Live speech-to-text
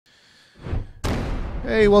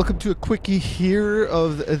Hey, welcome to a quickie here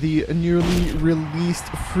of the newly released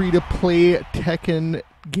free-to-play Tekken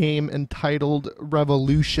game entitled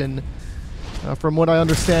Revolution. From what I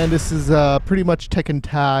understand, this is pretty much Tekken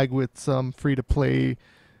Tag with some free-to-play,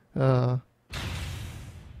 I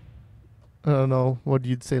don't know, what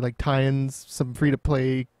you'd say, like tie-ins, some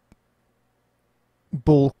free-to-play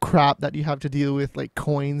bull crap that you have to deal with, like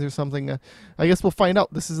coins or something. I guess we'll find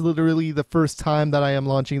out. This is literally the first time that I am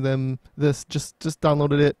launching them. This just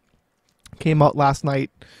downloaded it. Came out last night,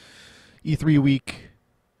 E3 week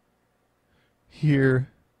here,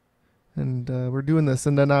 and we're doing this.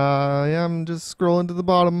 And then yeah, I'm just scrolling to the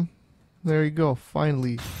bottom. There you go.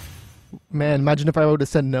 Finally, man. Imagine if I would have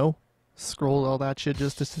said no. Scroll all that shit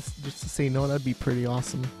just to say no. That'd be pretty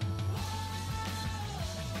awesome.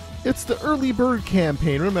 It's the early bird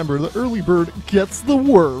campaign. Remember, the early bird gets the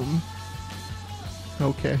worm.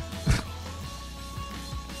 Okay.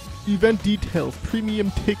 Event details.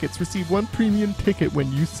 Premium tickets. Receive 1 premium ticket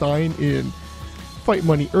when you sign in. Fight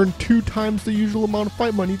money. Earn 2 times the usual amount of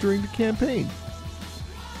fight money during the campaign.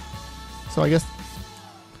 So I guess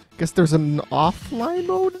there's an offline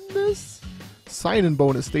mode in this? Sign-in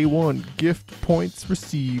bonus. Day 1. Gift points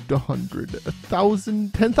received 100.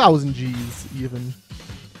 1,000. 10,000 Gs even.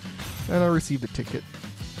 And I received a ticket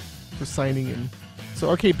for signing in. So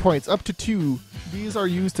arcade points, up to 2. These are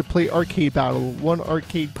used to play arcade battle. 1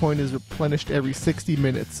 arcade coin is replenished every 60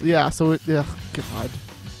 minutes. Yeah, so it, ugh, God.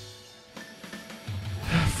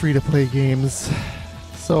 Free to play games.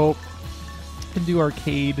 So, can do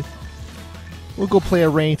arcade. We'll go play a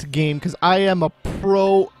ranked game, because I am a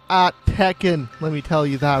pro at Tekken. Let me tell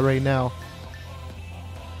you that right now.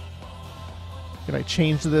 Can I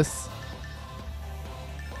change this?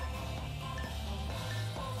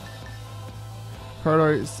 Card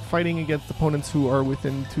art is fighting against opponents who are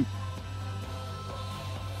within 2.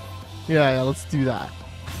 Yeah, let's do that.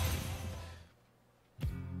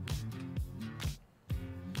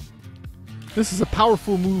 This is a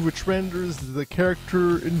powerful move which renders the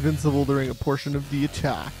character invincible during a portion of the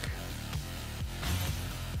attack.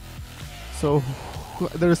 So,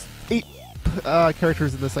 there's 8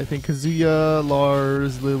 characters in this, I think. Kazuya,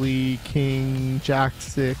 Lars, Lily, King, Jack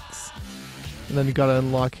 6. And then you gotta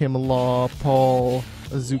unlock him, Law, Paul,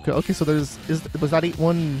 Azuka. Okay, so was that 8?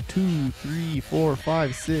 1, 2, 3, 4,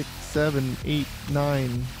 5, 6, 7, 8,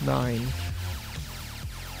 9, 9.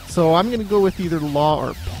 So I'm gonna go with either Law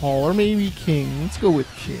or Paul, or maybe King. Let's go with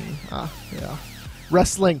King. Ah, yeah.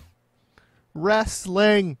 Wrestling!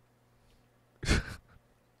 Wrestling!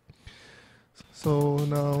 So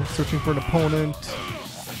now, searching for an opponent.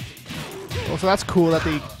 Oh, so that's cool that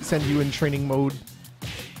they send you in training mode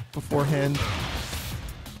beforehand.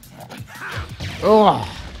 Oh,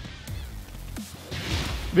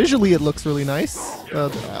 visually it looks really nice.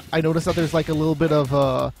 I noticed that there's like a little bit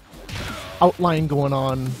of outline going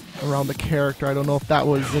on around the character. I don't know if that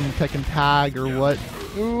was in Tekken Tag or what.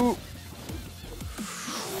 Ooh.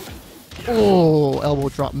 Oh, elbow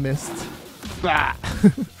drop missed. Ah.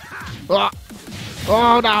 Ah.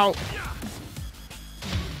 Oh no.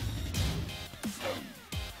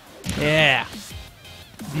 Yeah.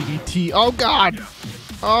 DDT. Oh god!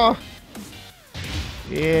 Oh!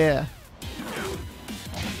 Yeah.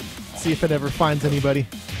 See if it ever finds anybody.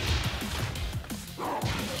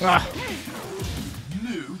 Ah!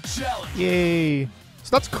 Yay! So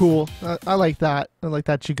that's cool. I like that. I like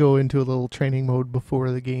that you go into a little training mode before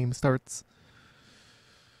the game starts.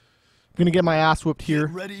 I'm gonna get my ass whooped here.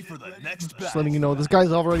 Ready for the next Just letting you know, this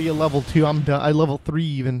guy's already a level 2. I'm done. I level 3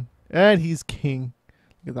 even. And he's king.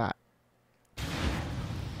 Look at that.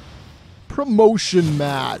 Promotion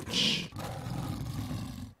match.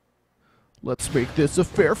 Let's make this a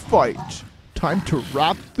fair fight. Time to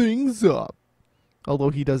wrap things up. Although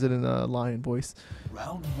he does it in a lion voice.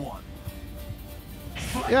 Round 1.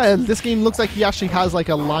 Yeah, this game looks like he actually has like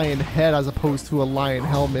a lion head as opposed to a lion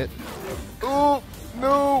helmet. Oh,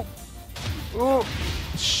 no. Oh,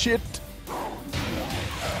 shit.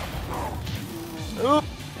 Oh.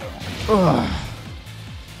 Ugh.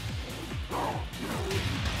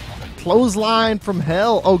 Clothesline from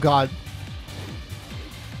hell. Oh god.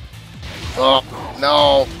 Oh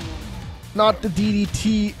no. Not the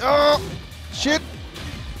DDT. Oh shit.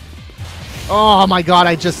 Oh my god,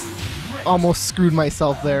 I just almost screwed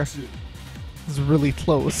myself there. It was really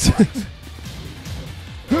close.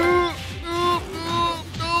 No,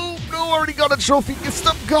 already got a trophy.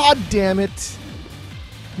 Stop. God damn it.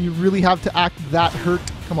 You really have to act that hurt.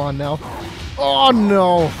 Come on now. Oh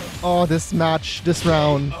no. Oh, this match, this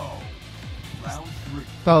round.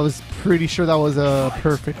 I was pretty sure that was a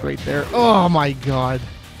perfect right there. Oh my god.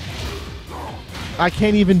 I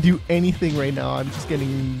can't even do anything right now. I'm just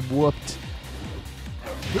getting whooped.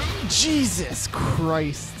 Jesus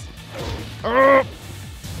Christ. And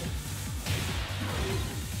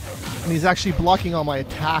he's actually blocking all my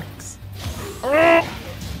attacks.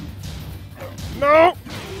 No!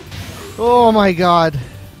 Oh my god.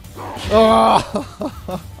 Oh,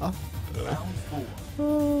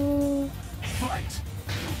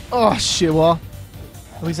 oh shit, well.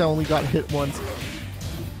 At least I only got hit once.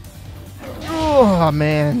 Oh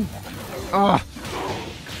man. Oh.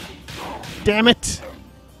 Damn it.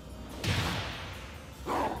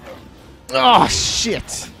 Oh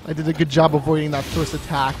shit. I did a good job avoiding that first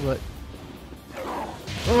attack, but...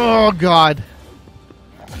 Oh god.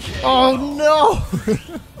 Oh no!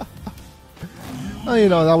 Oh, you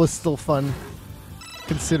know, that was still fun,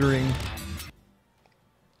 considering.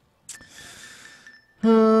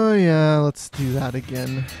 Oh yeah, let's do that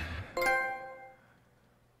again.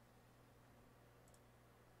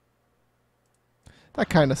 That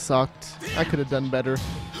kind of sucked. I could have done better.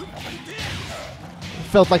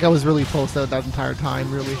 Felt like I was really close that entire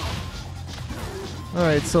time, really.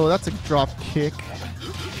 Alright, so that's a drop kick.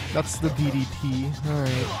 That's the DDT.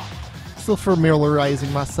 Alright. Still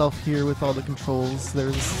familiarizing myself here with all the controls.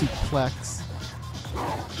 There's a suplex.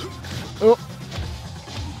 Oh!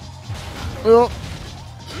 Oh!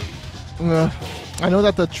 I know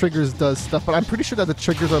that the triggers does stuff, but I'm pretty sure that the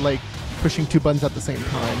triggers are like pushing two buttons at the same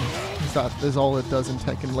time. That is all it does in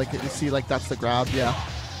Tekken. Like you see, like that's the grab, yeah.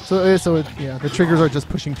 Yeah, the triggers are just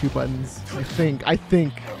pushing two buttons. I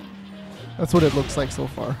think that's what it looks like so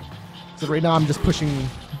far. So right now I'm just pushing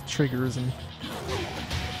triggers and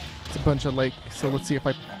it's a bunch of like. So let's see if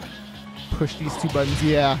I push these two buttons.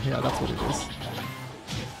 Yeah, that's what it is.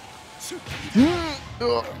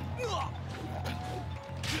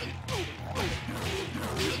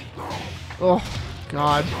 Oh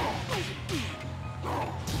God.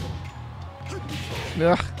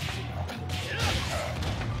 Ugh.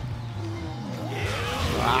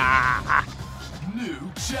 New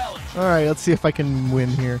challenge. Alright, let's see if I can win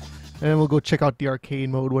here. And then we'll go check out the arcade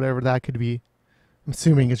mode, whatever that could be. I'm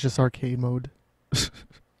assuming it's just arcade mode.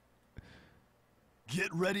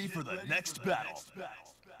 Get ready for the next battle.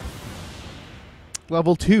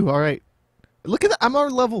 Level 2, alright. Look at that, I'm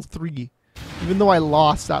on level 3. Even though I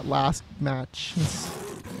lost that last match. It's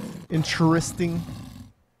interesting.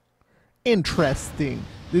 Interesting.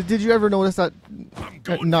 Did you ever notice that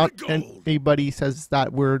not anybody says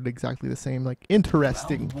that word exactly the same? Like,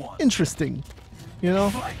 interesting. Interesting. You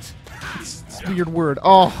know? It's a weird word.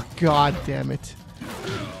 Oh, god damn it.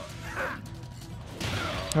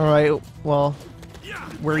 Alright, well,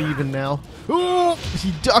 we're even now. Oh,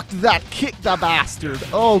 he ducked that kick, the bastard.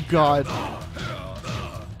 Oh, god.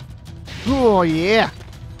 Oh, yeah.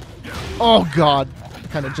 Oh, god. I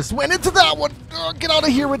kind of just went into that one. Oh, get out of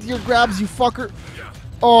here with your grabs, you fucker.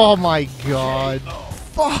 Oh, my god.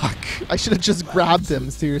 Fuck. I should have just grabbed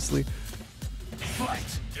him, seriously.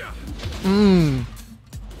 Yeah.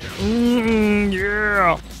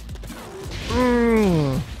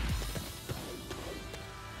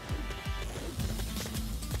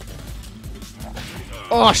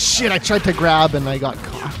 Oh shit, I tried to grab and I got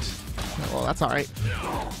caught. Well, that's alright.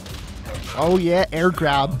 Oh yeah, air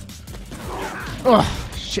grab.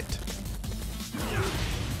 Oh shit.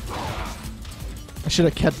 I should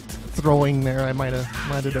have kept throwing there. I might have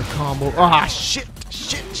landed a combo. Ah shit,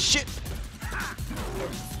 shit, shit.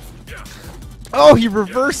 Oh, he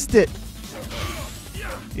reversed it.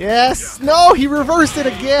 Yes. No, he reversed it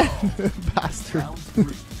again. Bastard.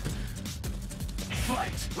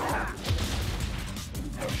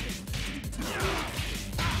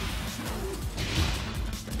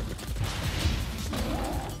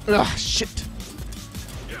 Ugh, shit.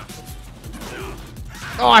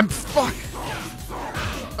 Oh, I'm fuck.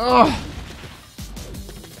 Oh.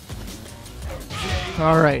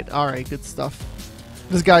 Alright, good stuff.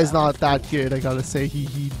 This guy's not that good, I gotta say.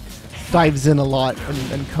 He dives in a lot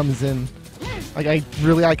and comes in. Like, I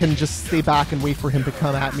can just stay back and wait for him to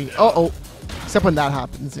come at me. Uh-oh. Except when that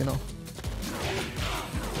happens, you know.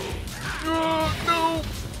 Oh, no.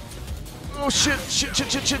 Oh, shit,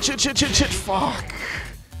 fuck.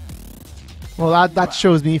 Well, that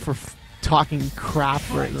shows me for talking crap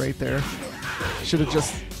right there. Should have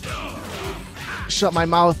just shut my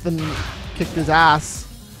mouth and kicked his ass.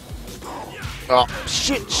 Oh,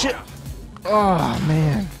 shit. Oh,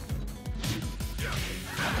 man.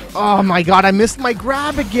 Oh, my God. I missed my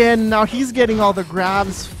grab again. Now he's getting all the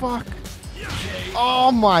grabs. Fuck. Oh,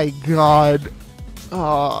 my God.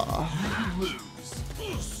 Oh.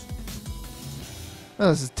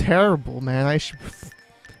 This is terrible, man. I should...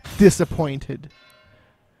 Disappointed.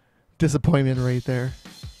 disappointment right there.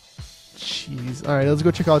 Jeez. Alright, let's go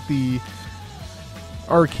check out the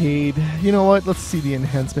arcade. You know what? Let's see the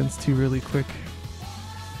enhancements too really quick.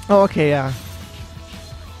 Oh, okay, yeah.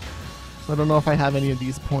 So I don't know if I have any of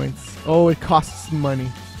these points. Oh, it costs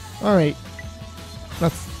money. Alright.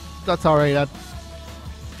 That's alright. I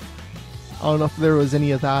don't know if there was any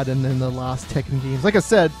of that in the last Tekken games. Like I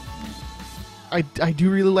said, I do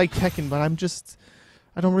really like Tekken, but I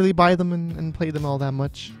don't really buy them and play them all that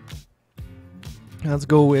much. Let's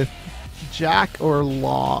go with Jack or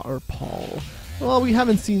Law or Paul. Well, we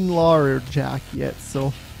haven't seen Law or Jack yet,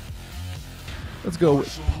 so let's go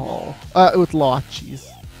with Paul. With Law, jeez.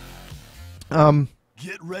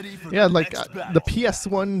 Get ready for Yeah, the like next battle. the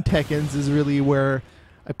PS1 Tekkens is really where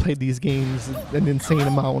I played these games an insane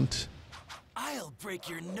amount. I'll break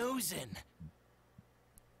your nose in.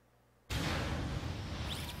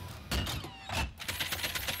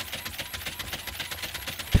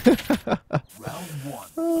 Round one.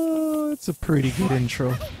 Oh, it's a pretty good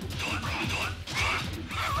intro.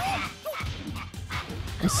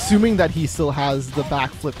 Assuming that he still has the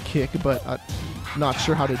backflip kick, but I'm not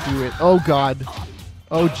sure how to do it. Oh god.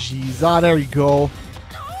 Oh jeez. Ah, there you go.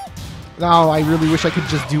 Now I really wish I could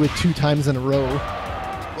just do it 2 times in a row.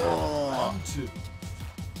 Round two.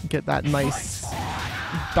 Get that nice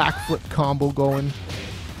backflip combo going.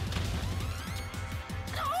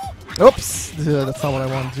 Oops! That's not what I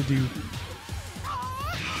wanted to do.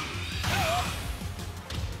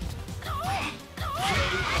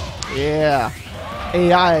 Yeah.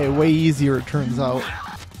 AI, way easier it turns out.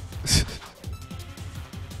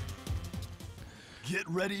 Get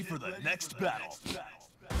ready for the next battle.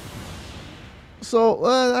 So,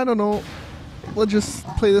 I don't know. We'll just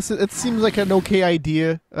play this. It seems like an okay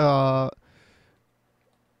idea.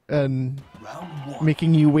 And Round one.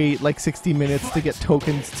 making you wait like 60 minutes to get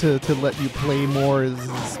tokens to let you play more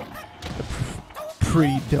is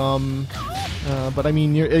pretty dumb. But I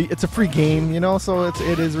mean, it's a free game, you know, so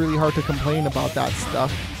it is really hard to complain about that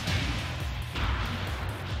stuff.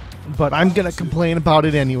 But I'm gonna complain about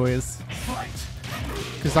it anyways.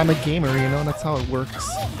 Because I'm a gamer, you know, that's how it works.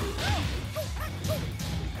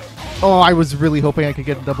 Oh, I was really hoping I could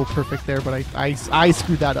get a double perfect there, but I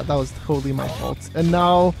screwed that up. That was totally my fault. And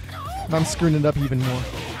now I'm screwing it up even more.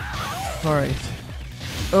 Alright.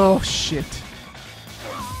 Oh, shit.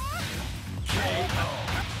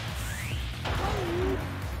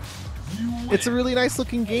 It's a really nice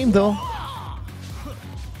looking game, though.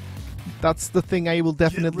 That's the thing I will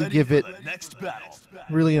definitely Get give ready it. for the next battle.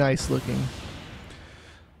 Really nice looking.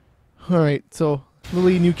 Alright, so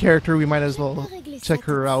Lily, new character, we might as well check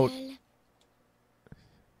her out.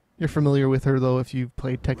 You're familiar with her though if you've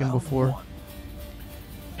played Tekken Round before. one.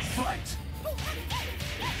 Fight.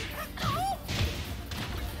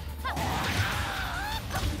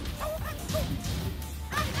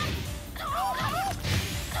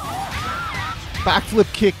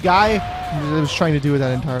 Backflip kick, guy. I was trying to do it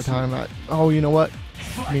that entire time. Oh, you know what?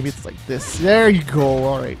 Maybe it's like this. There you go.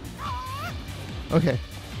 Alright. Okay.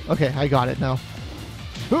 Okay, I got it now.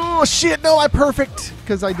 Oh, shit. No, I perfect.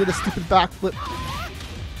 Because I did a stupid backflip.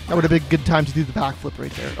 That would have been a good time to do the backflip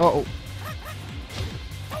right there. Uh-oh.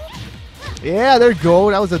 Yeah, there you go.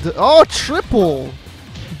 That was a... triple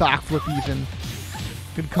backflip even.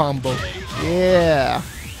 Good combo. Yeah.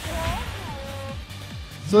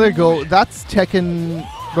 So there you go. That's Tekken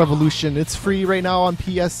Revolution. It's free right now on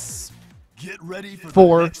PS4, Get ready for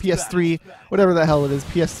the next PS3, battle. whatever the hell it is.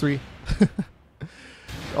 PS3.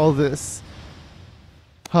 All this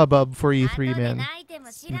hubbub for E3, man.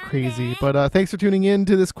 It's been crazy. But thanks for tuning in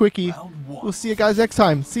to this quickie. Round one. We'll see you guys next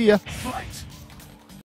time. See ya. Fight.